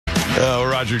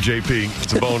Roger JP.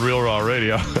 It's a Bone Real Raw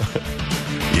Radio.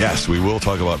 Yes, we will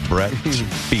talk about Brett's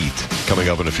feet coming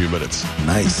up in a few minutes.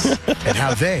 Nice. And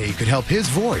how they could help his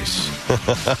voice.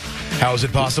 How is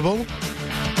it possible?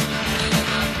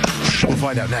 We'll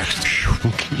find out next.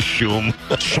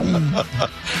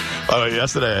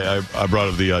 Yesterday, I brought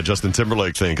up the Justin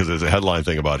Timberlake thing because there's a headline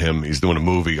thing about him. He's doing a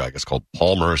movie, I guess, called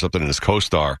Palmer or something, and his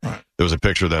co-star. Right. There was a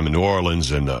picture of them in New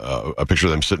Orleans and a picture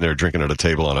of them sitting there drinking at a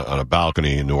table on a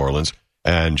balcony in New Orleans.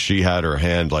 And she had her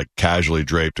hand like casually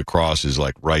draped across his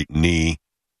like right knee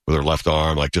with her left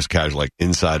arm, like just casual, like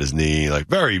inside his knee, like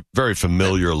very, very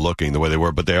familiar looking the way they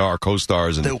were. But they are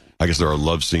co-stars, and I guess there are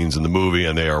love scenes in the movie,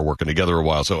 and they are working together a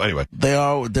while. So anyway,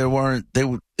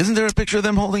 isn't there a picture of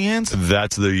them holding hands?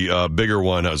 That's the bigger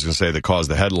one. I was going to say that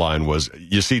caused the headline was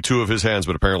you see two of his hands,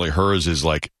 but apparently hers is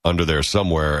like under there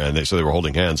somewhere, and so they were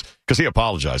holding hands because he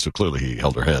apologized. So clearly he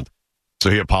held her hand. So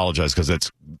he apologized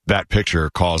because that picture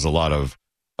caused a lot of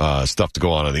stuff to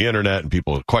go on the internet and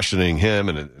people questioning him,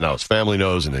 and now his family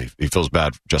knows, and he feels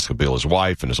bad for Jessica Biel, his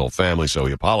wife, and his whole family, so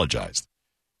he apologized.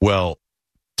 Well,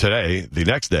 today, the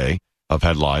next day of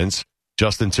headlines,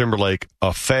 Justin Timberlake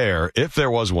affair, if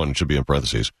there was one, it should be in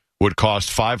parentheses, would cost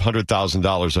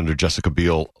 $500,000 under Jessica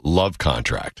Biel love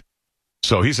contract.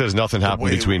 So he says nothing happened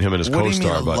between him and his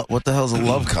co-star. But what the hell's a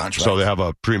love contract? So they have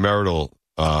a premarital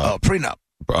prenup.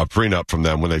 A prenup from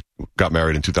them when they got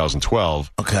married in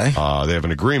 2012. Okay. They have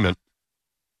an agreement.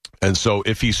 And so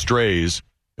if he strays,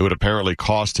 it would apparently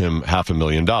cost him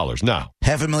 $500,000. Now,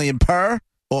 $500,000 per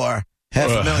or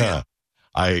 $500,000?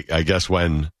 I guess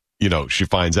when, she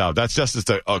finds out, that's just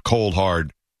a cold,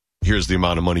 hard, here's the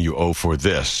amount of money you owe for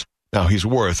this. Now, he's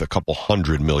worth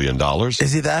 $200 million.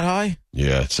 Is he that high?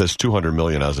 Yeah, it says $200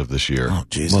 million as of this year. Oh,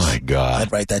 Jesus. My God.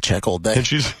 I'd write that check all day. And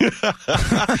she's,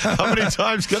 how many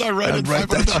times can I write I'd write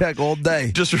that check all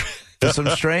day. Just some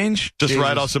strange. Just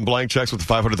write out some blank checks with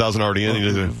the $500,000 already in.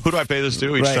 Who do I pay this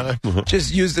to each time?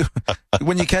 Just use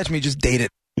when you catch me, just date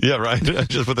it. Yeah, right.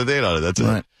 Just put the date on it. That's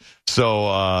it.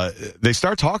 So they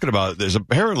start talking about, there's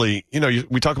apparently,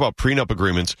 we talk about prenup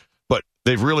agreements, but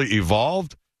they've really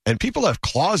evolved. And people have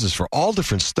clauses for all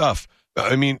different stuff.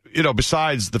 I mean,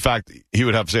 besides the fact that he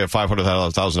would have, say, a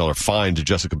 $500,000 fine to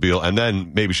Jessica Biel, and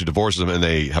then maybe she divorces him and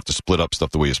they have to split up stuff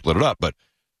the way you split it up. But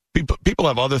people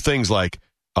have other things like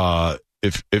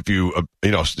if you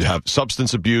have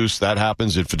substance abuse, that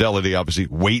happens. Infidelity, obviously.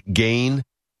 Weight gain.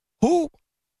 If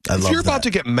you're about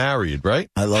to get married, right?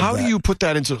 How do you put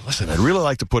that into? Listen, I'd really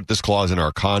like to put this clause in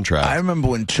our contract. I remember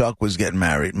when Chuck was getting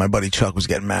married. My buddy Chuck was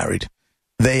getting married.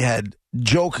 They had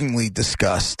jokingly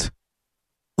discussed,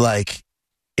 like,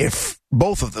 if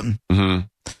both of them,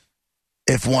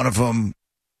 if one of them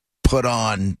put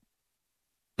on,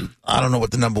 I don't know what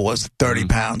the number was, 30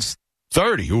 pounds.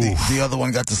 30? Ooh. The other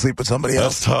one got to sleep with somebody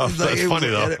else. That's tough. That's funny,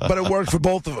 though. But it worked for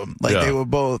both of them. Like, they were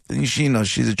both, and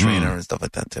she's a trainer and stuff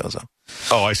like that, too. So.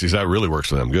 Oh, I see. So that really works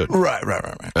for them. Good. Right.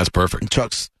 That's perfect. And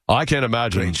Chuck's I can't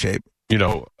imagine. great shape.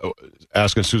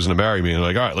 Asking Susan to marry me and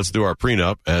like, all right, let's do our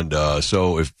prenup. And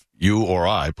so if you or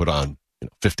I put on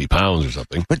 50 pounds or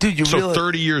something. But dude,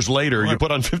 30 years later, you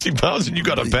put on 50 pounds and you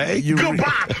got to pay? Go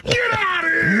back! Get out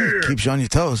of here! Keeps you on your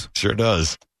toes. Sure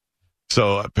does.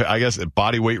 So I guess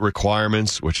body weight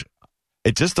requirements, which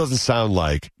it just doesn't sound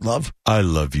like love. I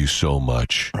love you so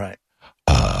much. Right.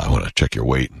 I want to check your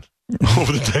weight.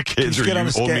 Over the decades, or you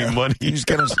owe me money. You just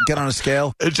get on a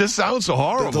scale. It just sounds so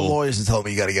horrible. The lawyers have told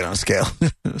me you got to get on a scale.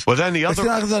 Well, then the other... It's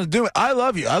not going to do it. I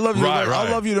love you. I love you. Right. I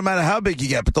love you no matter how big you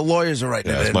get, but the lawyers are right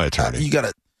there. That's my attorney. You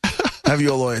got to have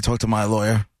your lawyer talk to my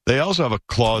lawyer. They also have a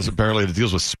clause, apparently, that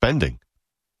deals with spending.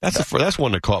 That's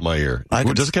one that caught my ear.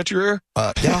 Does it catch your ear?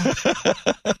 Yeah.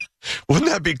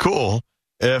 Wouldn't that be cool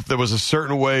if there was a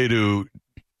certain way to...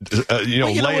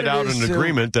 lay it out in an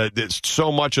agreement that it's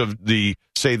so much of the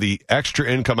extra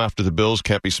income after the bills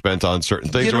can't be spent on certain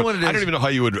things. I don't even know how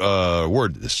you would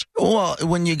word this. Well,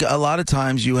 a lot of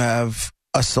times you have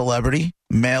a celebrity,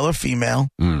 male or female,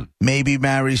 maybe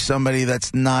marry somebody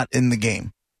that's not in the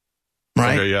game,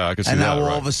 right? Okay, yeah, I can see that. And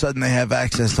now all of a sudden they have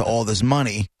access to all this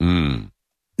money.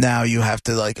 Now you have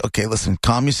to okay, listen,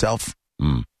 calm yourself.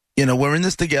 We're in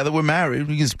this together. We're married.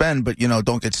 We can spend, but,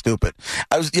 don't get stupid.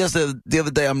 The other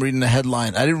day, I'm reading the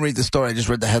headline. I didn't read the story. I just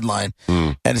read the headline.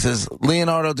 And it says,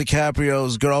 Leonardo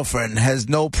DiCaprio's girlfriend has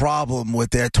no problem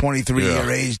with their 23-year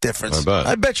age difference.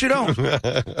 I bet you don't.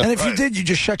 And if you did, you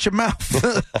just shut your mouth.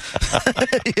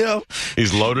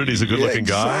 He's loaded. He's a good-looking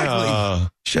guy. Exactly.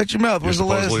 Shut your mouth. When's the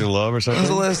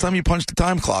last time you punched the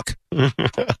time clock?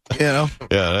 Yeah,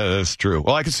 that's true.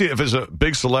 Well, I can see if it's a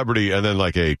big celebrity and then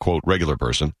like a, quote, regular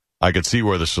person, I could see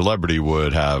where the celebrity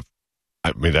would have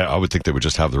I mean, I would think they would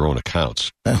just have their own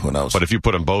accounts. Who knows? But if you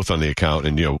put them both on the account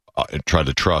and, try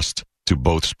to trust to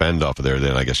both spend off of there,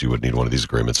 then I guess you would need one of these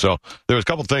agreements. So there was a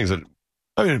couple of things that,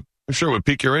 I mean, I'm sure it would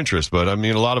pique your interest, but I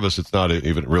mean, a lot of us, it's not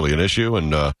even really an issue,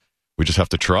 and we just have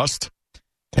to trust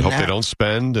and hope they don't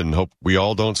spend, and hope we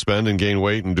all don't spend and gain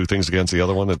weight and do things against the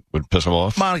other one that would piss them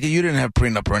off. Monica, you didn't have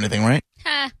prenup or anything, right?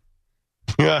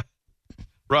 Yeah.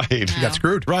 Right. She got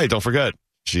screwed. Right, don't forget.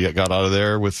 She got out of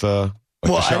there with the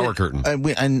shower curtain.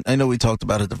 I know we talked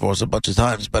about a divorce a bunch of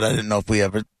times, but I didn't know if we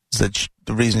ever said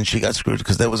the reason she got screwed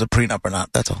because there was a prenup or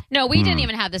not. That's all. No, we didn't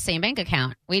even have the same bank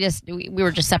account. We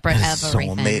were just separate of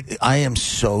everything. I am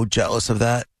so jealous of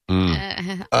that.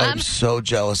 I'm so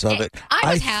jealous of it.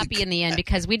 I was happy in the end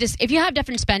because if you have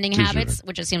different spending habits,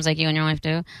 which it seems like you and your wife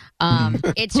do,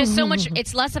 it's just so much,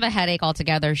 it's less of a headache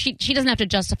altogether. She doesn't have to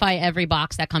justify every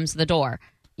box that comes to the door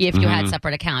if you had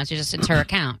separate accounts. It's her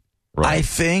account. Right. I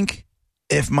think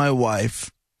if my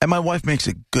wife makes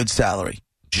a good salary,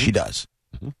 she does.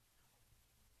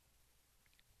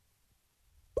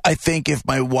 I think if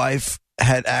my wife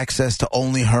had access to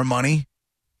only her money,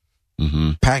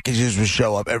 packages would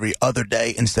show up every other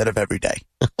day instead of every day.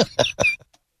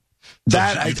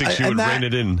 You think she would rein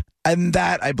it in? And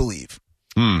that I believe.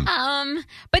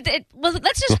 But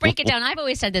let's just break it down. I've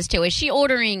always said this too. Is she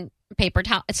ordering paper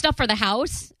towel stuff for the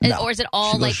house, or is it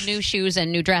all like new shoes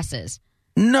and new dresses?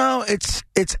 No, it's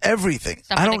everything.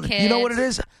 Stuff for the kids. You know what it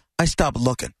is? I stopped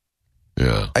looking.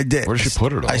 Yeah, I did. Where did she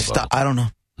put it all? I don't know.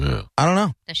 Yeah, I don't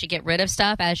know. Does she get rid of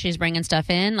stuff as she's bringing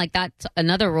stuff in? Like that's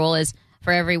another rule is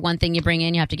for every one thing you bring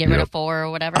in, you have to get rid of 4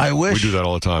 or whatever. I wish we do that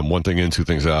all the time. 1 thing in, 2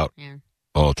 things out. Yeah.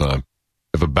 All the time.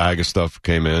 If a bag of stuff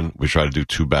came in, we try to do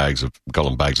 2 bags of, call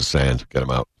them bags of sand, get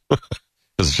them out. Because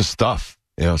it's just stuff.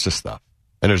 It's just stuff.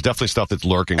 And there's definitely stuff that's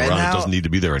lurking around that doesn't need to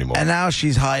be there anymore. And now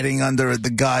she's hiding under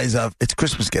the guise of it's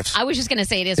Christmas gifts. I was just going to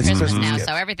say it's Christmas now,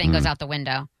 so everything goes out the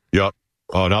window. Yep.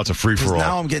 Oh, now it's a free-for-all.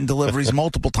 Now I'm getting deliveries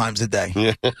multiple times a day.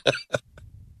 Yeah.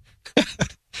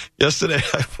 Yesterday,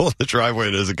 I pulled the driveway,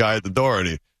 and there's a guy at the door,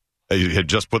 and he had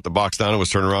just put the box down and was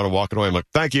turning around and walking away. I'm like,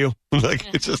 thank you.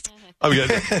 It's just... I'm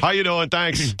good. How you doing?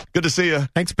 Thanks. Good to see you.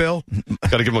 Thanks, Bill.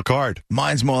 Got to give him a card.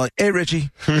 Mine's more like, hey, Richie.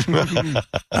 All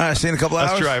right, see you in a couple hours.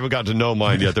 That's true. I haven't gotten to know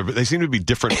mine yet. They seem to be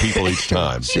different people each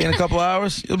time. See you in a couple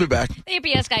hours. You'll be back. The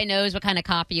UPS guy knows what kind of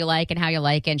coffee you like and how you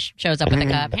like it and shows up with a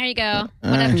cup. Here you go.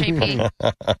 Whatever, JP.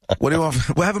 What do you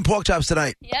want? We're having pork chops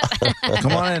tonight. Yep.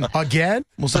 Come on in. Again?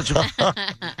 We'll set you.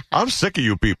 I'm sick of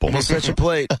you people. We'll set your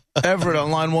plate. Everett on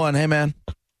line 1. Hey, man.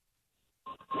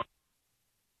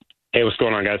 Hey, what's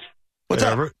going on, guys? What's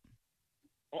up, Everett?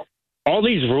 All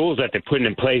these rules that they're putting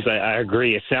in place, I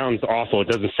agree. It sounds awful. It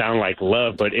doesn't sound like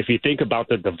love. But if you think about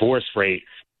the divorce rate,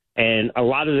 and a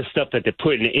lot of the stuff that they're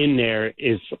putting in there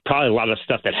is probably a lot of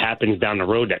stuff that happens down the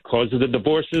road that causes the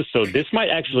divorces. So this might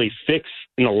actually fix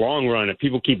in the long run. If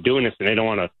people keep doing this and they don't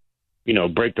want to,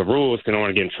 break the rules, they don't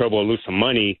want to get in trouble or lose some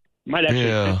money, it might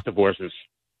actually fix divorces.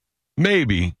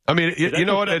 Maybe. I mean, you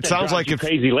know what? It sounds like it's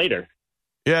crazy later.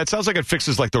 Yeah, it sounds like it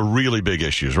fixes like the really big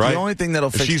issues, right? The only thing that'll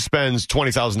fix... If she spends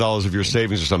 $20,000 of your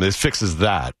savings or something, it fixes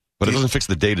that. But it doesn't fix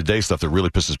the day-to-day stuff that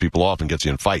really pisses people off and gets you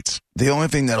in fights. The only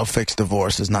thing that'll fix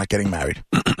divorce is not getting married.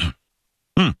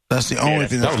 That's the only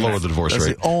thing that would lower the divorce rate.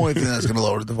 That's the only thing that's going to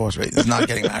lower the divorce rate is not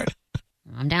getting married.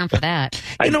 I'm down for that.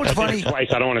 You know what's funny? Twice.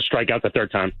 I don't want to strike out the 3rd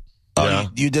time. Oh, yeah.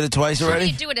 You did it twice already? How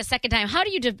do you do it a second time? How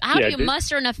do you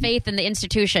muster enough faith in the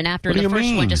institution after the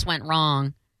first one just went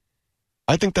wrong?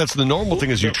 I think that's the normal thing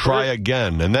is you try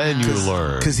again, and then you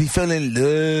learn. Because he fell in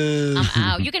love. I'm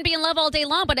out. You can be in love all day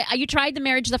long, but you tried the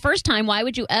marriage the first time. Why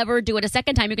would you ever do it a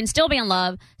second time? You can still be in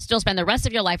love, still spend the rest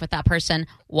of your life with that person.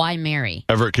 Why marry?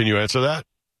 Everett, can you answer that?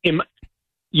 In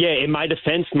my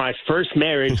defense, my first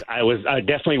marriage, I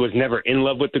definitely was never in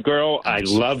love with the girl. I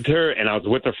loved her, and I was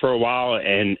with her for a while.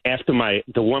 And after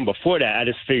the one before that, I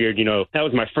just figured, that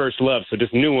was my first love. So this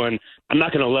new one, I'm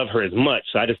not going to love her as much.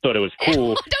 So I just thought it was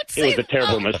cool. It was a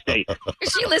terrible mistake.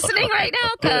 Is she listening right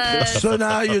now? So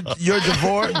now you're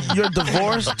divorced. You're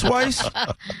divorced twice.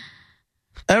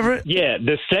 Everett? Yeah,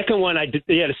 the second one I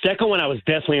was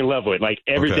definitely in love with. Like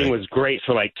everything was great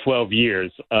for like 12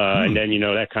 years, and then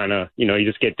that kind of you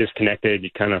just get disconnected. You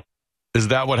kind of is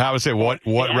that what I would say? What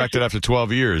wrecked it after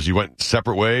 12 years? You went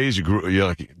separate ways. You're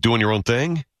like doing your own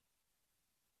thing.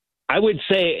 I would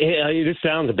say this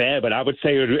sounds bad, but I would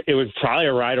say it was probably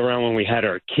right around when we had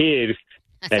our kid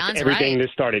that everything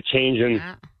just started changing.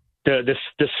 Yeah. The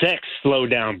sex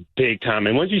slowed down big time,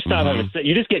 and once you stop having sex,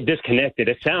 you just get disconnected.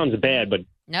 It sounds bad, but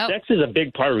sex is a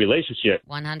big part of a relationship.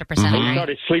 100%. We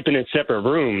started sleeping in separate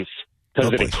rooms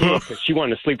because of the kids. Because she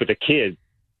wanted to sleep with the kids.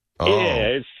 Oh.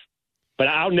 Yeah, but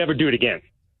I'll never do it again.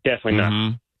 Definitely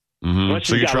not. Unless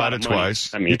So you got a tried lot it of money.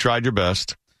 twice. I mean, You tried your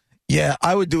best. Yeah,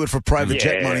 I would do it for private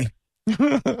jet money.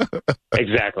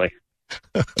 exactly.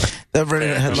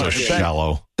 You're so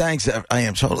shallow. Thanks, Everett. I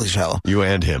am totally shallow. You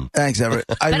and him. Thanks, Everett.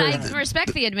 But I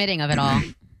respect the admitting of it all.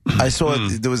 I saw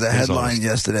there was a headline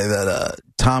yesterday that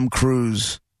Tom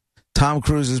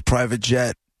Cruise's private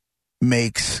jet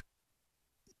makes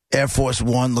Air Force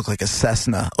One look like a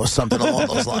Cessna or something along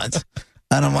those lines.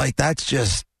 And I'm like, that's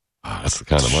just that's the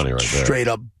kind of money right there. Straight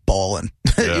up balling.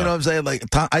 Yeah. You know what I'm saying? Like,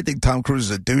 I think Tom Cruise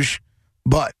is a douche,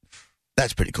 but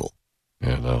that's pretty cool.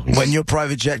 Yeah, no. When your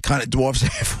private jet kind of dwarfs Air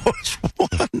Force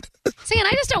One. See, and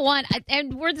I just don't want,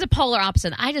 and we're the polar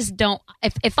opposite. I just don't,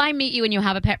 if I meet you and you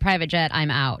have a private jet,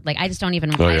 I'm out. Like, I just don't even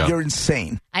want You're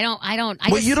insane. you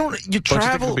travel. Don't you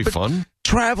think it'll be fun?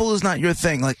 Travel is not your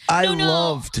thing. Like, I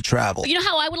love to travel. You know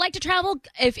how I would like to travel?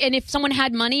 If someone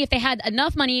had money, if they had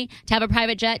enough money to have a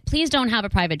private jet, please don't have a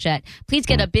private jet. Please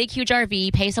get a big, huge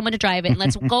RV, pay someone to drive it, and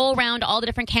let's go around all the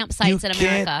different campsites in America. You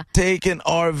can't take an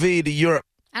RV to Europe.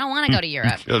 I don't want to go to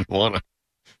Europe. She doesn't want to.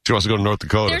 She wants to go to North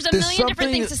Dakota. There's a million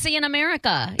different things to see in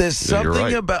America. There's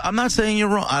something about, I'm not saying you're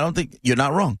wrong. I don't think you're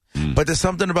not wrong. But there's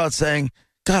something about saying,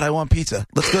 God, I want pizza.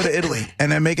 Let's go to Italy.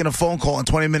 And then making a phone call and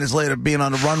 20 minutes later being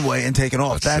on the runway and taking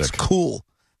off. That's cool.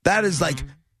 That is like,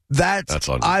 that's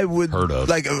I would,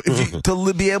 like, if you,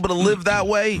 to be able to live that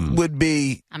way would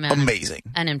be amazing.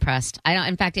 Unimpressed. I don't,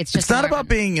 in fact, it's just. It's not about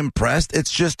being impressed.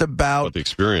 It's just about the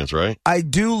experience, right? I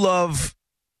do love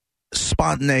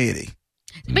spontaneity.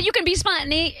 But you can be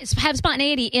have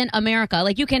spontaneity in America.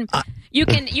 Like you can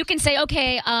say,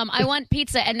 okay, I want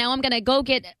pizza, and now I'm going to go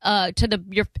get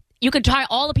you could try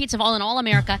all the pizza in all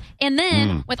America, and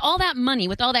then with all that money,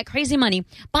 with all that crazy money,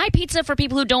 buy pizza for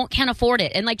people who can't afford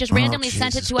it, and like just randomly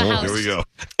send it to a house. Here we go.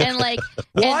 And like,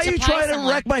 why are you trying to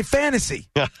wreck my fantasy?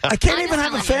 I can't even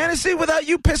have a fantasy without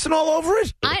you pissing all over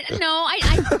it. I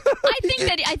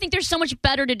think there's so much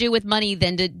better to do with money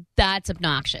than that's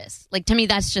obnoxious. Like to me,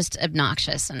 that's just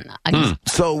obnoxious. And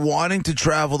so wanting to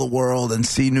travel the world and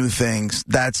see new things,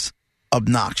 that's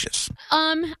obnoxious.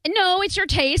 No, it's your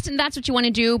taste and that's what you want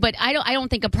to do, but I don't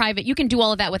think you can do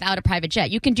all of that without a private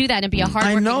jet. You can do that and be a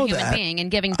hardworking human being and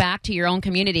giving back to your own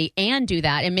community and do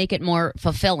that and make it more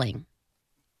fulfilling.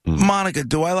 Monica,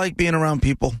 do I like being around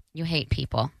people? You hate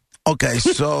people. Okay,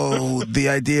 so the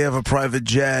idea of a private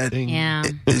jet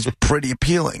is pretty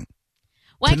appealing.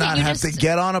 Why to not have to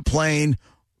get on a plane.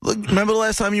 Look, remember the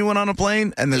last time you went on a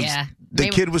plane and the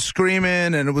kid was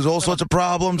screaming and it was all sorts of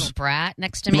problems? Little brat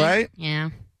next to me. Right? Yeah.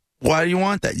 Why do you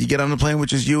want that? You get on the plane,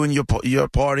 which is you and your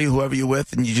party, whoever you're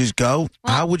with, and you just go?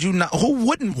 Well, how would you not? Who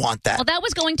wouldn't want that? Well, that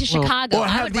was going to Chicago. Or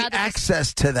have the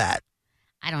access to that.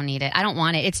 I don't need it. I don't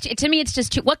want it. To me, it's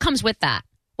just what comes with that?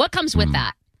 What comes with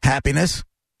that? Happiness.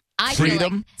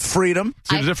 Freedom. See,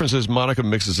 the difference is Monica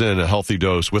mixes in a healthy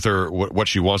dose with her, what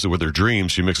she wants with her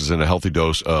dreams. She mixes in a healthy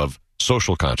dose of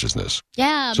social consciousnness.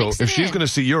 Yeah. So if she's going to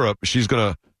see Europe, she's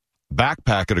going to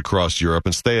backpack it across Europe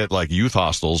and stay at like youth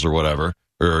hostels or whatever,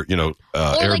 or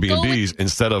Airbnbs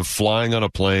instead of flying on a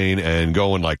plane and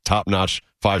going like top-notch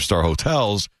 5-star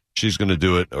hotels. She's going to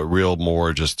do it a real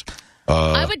more just.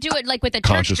 I would do it like with a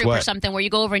church group or something where you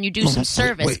go over and you do some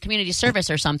service, community service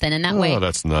or something, and that way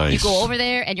that's nice. You go over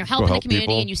there and you're helping the community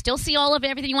people. And you still see all of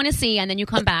everything you want to see, and then you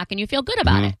come back and you feel good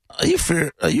about it.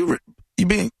 Are you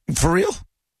being for real?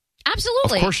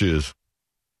 Absolutely. Of course she is.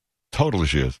 Totally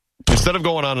she is. Instead of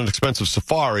going on an expensive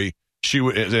safari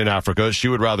in Africa, she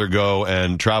would rather go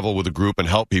and travel with a group and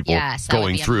help people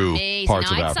going through parts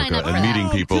of Africa and meeting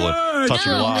people and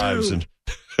touching lives and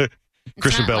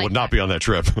Christian Bale would not be on that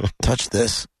trip. Touch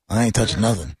this. I ain't touching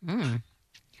nothing.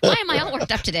 Why am I all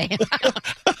worked up today?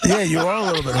 Yeah, you are a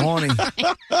little bit horny.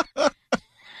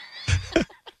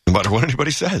 No matter what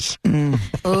anybody says.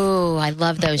 Oh, I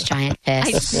love those giant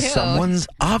fists. I do. Someone's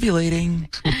ovulating.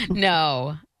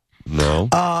 No.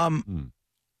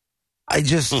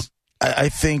 I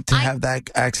think to have that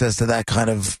access to that kind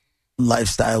of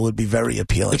lifestyle would be very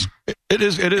appealing. It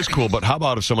is cool, but how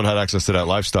about if someone had access to that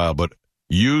lifestyle but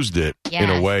used it in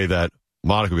a way that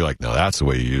Monica would be like, no, that's the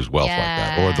way you use wealth like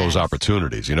that. Or those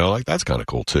opportunities, like that's kind of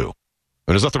cool too.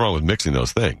 And there's nothing wrong with mixing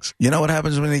those things. You know what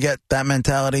happens when you get that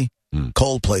mentality?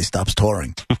 Coldplay stops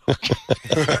touring.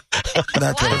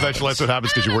 Eventually that's what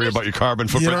happens because you worry about your carbon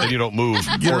footprint and you don't move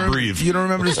or breathe. You don't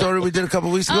remember the story we did a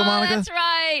couple weeks ago, Monica? That's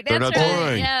right. They're not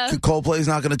touring. Yeah. Coldplay's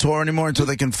not going to tour anymore until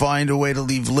they can find a way to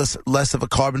leave less of a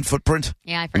carbon footprint.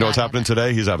 Yeah, I forgot. You know what's happening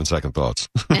today? He's having second thoughts.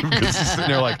 He's sitting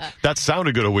there like, that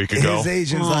sounded good a week ago.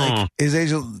 His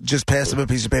agent just passed him a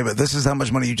piece of paper. This is how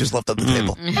much money you just left on the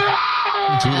table.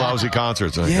 2 lousy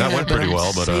concerts. That went pretty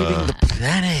well, but saving the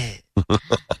planet.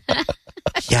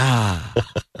 Yeah.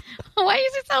 Why Why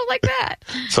does it sound like that?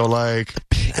 So, like,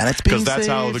 because that's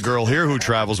how the girl here who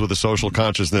travels with a social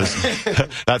consciousness,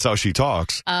 that's how she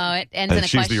talks. Oh, it ends in a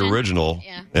she's question? the original.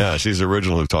 Yeah, she's the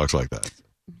original who talks like that.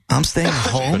 I'm staying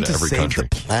home to save country.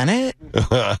 the planet?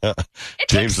 It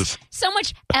James takes is so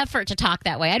much effort to talk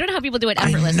that way. I don't know how people do it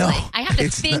effortlessly. I have to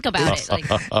think about it. Like,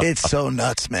 it's so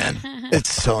nuts, man. It's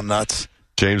so nuts.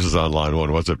 James is on line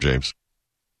one. What's up, James?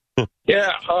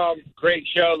 Yeah, great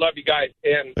show. Love you guys.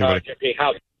 And JP,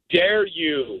 how dare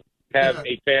you have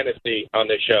a fantasy on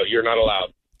this show? You're not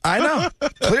allowed. I know.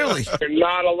 Clearly. You're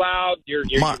not allowed. Your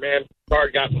man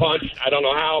card got punched. I don't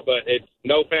know how, but it's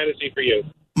no fantasy for you.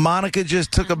 Monica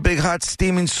just took a big, hot,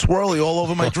 steaming swirly all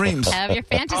over my dreams. have your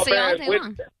fantasy all day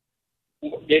long.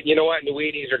 You know what? The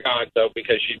Wheaties are gone, though,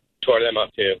 because she tore them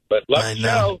up, too. But love the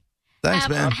show. Thanks,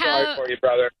 man. I'm sorry for you,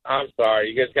 brother. I'm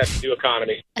sorry. You guys got to do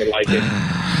economy. I like it.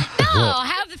 No,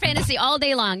 have the fantasy all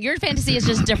day long. Your fantasy is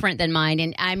just different than mine.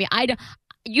 And I mean,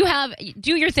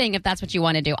 do your thing if that's what you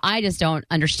want to do. I just don't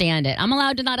understand it. I'm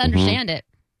allowed to not understand it.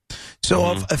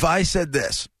 So if I said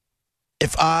this,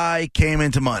 if I came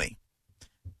into money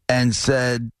and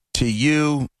said to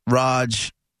you,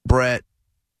 Raj, Brett,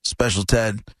 Special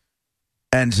Ted,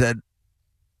 and said,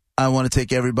 I want to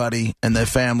take everybody and their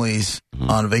families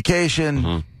on a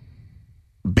vacation,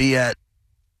 be at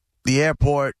the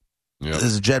airport,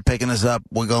 there's a jet picking us up,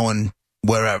 we're going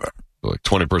wherever. Like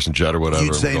 20-person jet or whatever.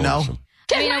 You'd say no?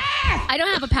 I mean, I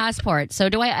don't have a passport, so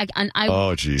do I?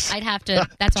 Oh, jeez. I'd have to.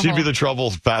 That's a She'd be the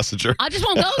trouble passenger. I just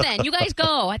won't go then. You guys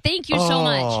go. Thank you so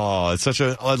much. Oh, it's such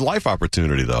a life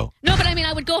opportunity, though. No, but I mean,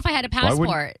 I would go if I had a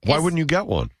passport. Why wouldn't you get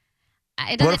one?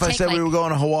 What if I said we were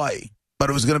going to Hawaii, but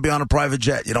it was going to be on a private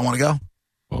jet? You don't want to go?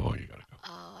 Oh, you got to go.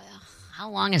 Oh, how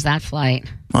long is that flight?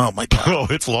 Oh, my God. Oh,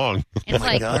 it's long. It's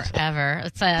like forever.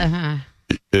 It's It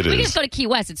we is. can just go to Key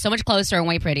West. It's so much closer and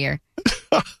way prettier.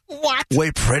 What?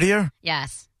 Way prettier?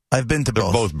 Yes. I've been to They're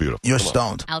both. both beautiful. You're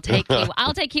stoned. I'll take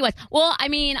Key West. Well, I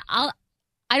mean, I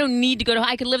don't need to go to.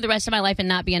 I could live the rest of my life and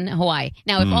not be in Hawaii.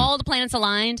 Now, if all the planets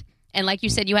aligned, and like you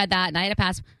said, you had that, and I had a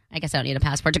pass. I guess I don't need a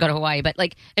passport to go to Hawaii, but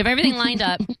like if everything lined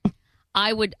up,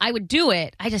 I would do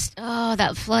it. I just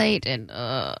that flight and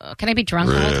can I be drunk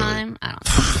the whole time? I don't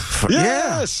know.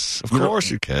 Yes, of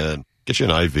course you can. Get you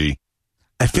an IV.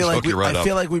 I feel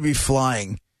like we'd be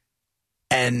flying,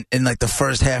 and in like the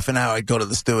first half an hour, I'd go to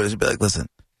the stewardess and be like, "Listen,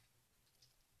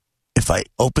 if I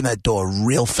open that door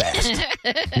real fast,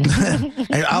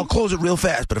 and I'll close it real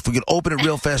fast, but if we could open it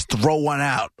real fast, throw one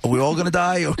out, are we all going to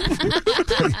die? Or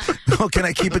can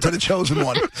I keep it to the chosen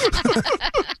one?"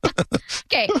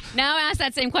 Okay, now ask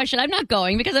that same question. I'm not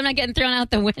going because I'm not getting thrown out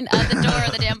the door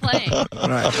of the damn plane.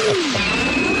 Right.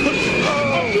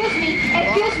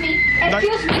 Excuse me. I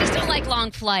just don't like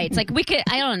long flights. Like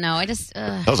I don't know. I just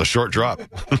That was a short drop.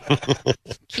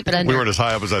 keep it under. We weren't as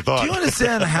high up as I thought. Do you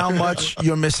understand how much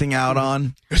you're missing out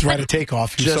on? It's right at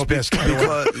takeoff. He's so pissed.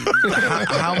 Because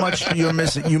how much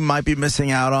you might be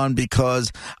missing out on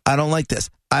because I don't like this.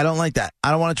 I don't like that.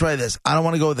 I don't want to try this. I don't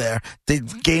want to go there. The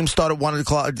game started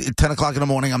 10 o'clock in the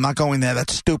morning. I'm not going there.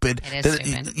 That's stupid. It is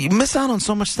stupid. You miss out on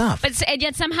so much stuff. And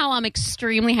yet somehow I'm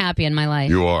extremely happy in my life.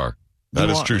 You are. That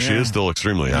is true. Yeah. She is still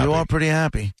extremely happy. You are pretty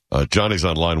happy. Johnny's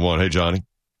on line one. Hey, Johnny.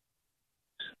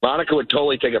 Monica would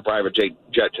totally take a private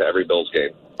jet to every Bills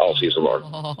game all season long.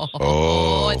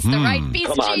 Oh, it's the right piece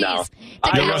of cheese. Come on now.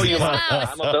 I know you.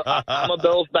 I'm a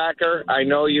Bills backer. I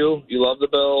know you. You love the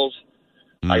Bills.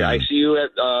 I see you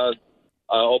at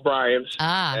O'Brien's,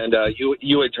 and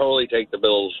you would totally take the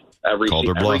Bills every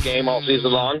game all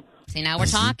season long. See, now we're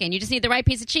talking. You just need the right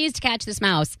piece of cheese to catch this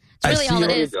mouse. It's really all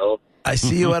it is. I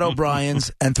see you at O'Brien's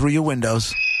and through your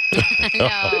windows. No.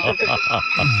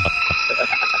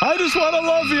 I just want to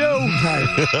love you.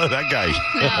 That guy.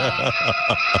 No.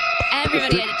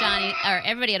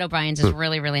 Everybody at O'Brien's is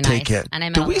really, really nice. Take it. And I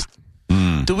know.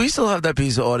 Do we still have that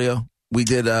piece of audio? We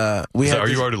did. Are you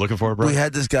already looking for it, bro? We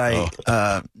had this guy.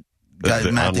 The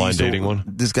Matt, online dating one.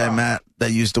 This guy Matt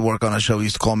that used to work on our show. We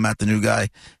used to call him Matt the new guy.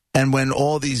 And when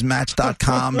all these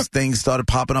Match.coms things started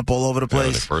popping up all over the place,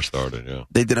 when they first started,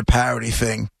 they did a parody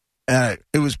thing, and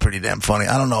it was pretty damn funny.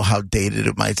 I don't know how dated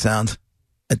it might sound.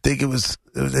 I think it's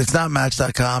not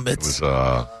Match.com. It was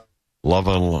Love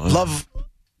Online. Love.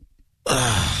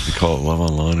 You call it Love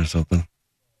Online or something?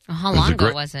 Well, how long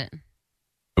ago was it?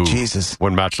 Ooh, Jesus.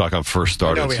 When Match.com first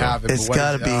started. I know we have it. It's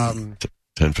got to be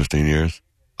 10, 15 years.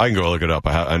 I can go look it up.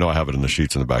 I know I have it in the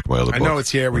sheets in the back of my other book. I know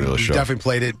it's here. We definitely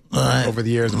played it over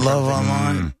the years. Love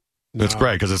Online. No. It's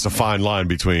great because it's a fine line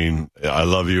between I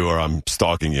love you or I'm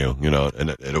stalking you,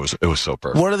 and it was so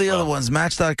perfect. What are the other ones?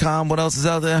 Match.com. What else is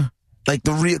out there? Like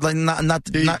the real, like not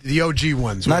the OG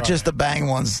ones. Not just the bang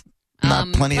ones.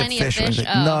 Not Plenty of Fish.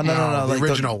 Oh. No. The Like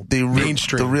original, the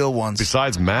mainstream. the real ones.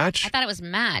 Besides Match? I thought it was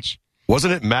Match.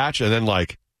 Wasn't it Match and then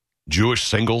like Jewish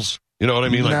Singles? You know what I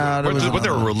mean? Like, was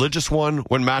there a religious one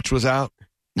when Match was out?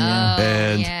 Yeah.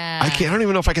 And I don't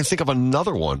even know if I can think of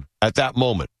another one at that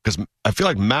moment because I feel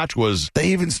like Match was. They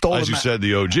even stole, as you said,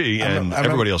 the OG, and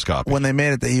everybody else copied. When they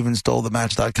made it, they even stole the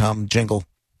Match.com jingle.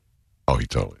 Oh, he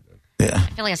totally did. Yeah. I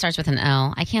feel like it starts with an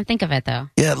L. I can't think of it though.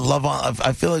 Yeah,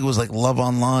 I feel like it was like Love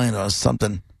Online or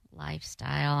something.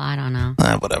 Lifestyle. I don't know.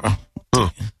 Whatever. Huh.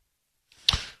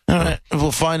 All right. If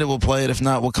we'll find it, we'll play it. If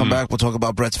not, we'll come back. We'll talk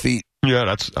about Brett's feet. Yeah,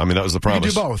 that was the promise.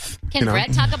 We can do both. Can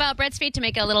Brett talk about Brett's feet to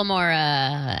make it a little more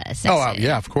sexy? Oh,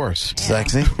 yeah, of course. Yeah.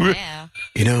 Sexy? Yeah.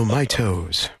 My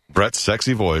toes. Brett's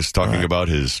sexy voice talking about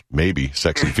his maybe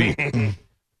sexy feet. All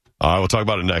right, we'll talk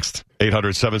about it next.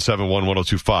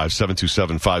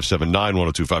 800-771-1025,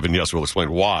 727-579-1025. And yes, we'll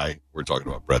explain why we're talking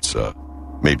about Brett's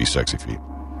maybe sexy feet.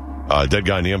 Dead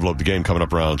guy in the envelope, the game coming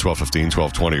up around 12:15,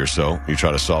 12:20 or so. You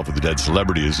try to solve who the dead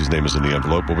celebrity is. His name is in the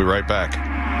envelope. We'll be right back.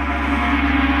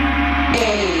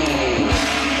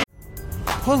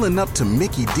 Pulling up to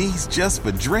Mickey D's just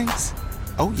for drinks?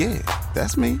 Oh, yeah,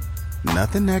 that's me.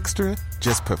 Nothing extra,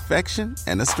 just perfection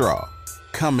and a straw.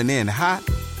 Coming in hot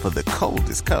for the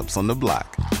coldest cups on the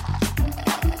block.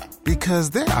 Because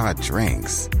there are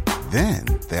drinks. Then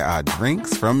there are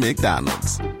drinks from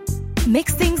McDonald's.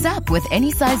 Mix things up with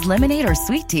any size lemonade or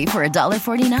sweet tea for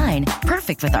 $1.49.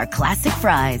 Perfect with our classic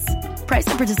fries. Price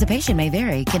and participation may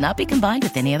vary. Cannot be combined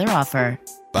with any other offer.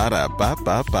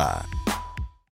 Ba-da-ba-ba-ba.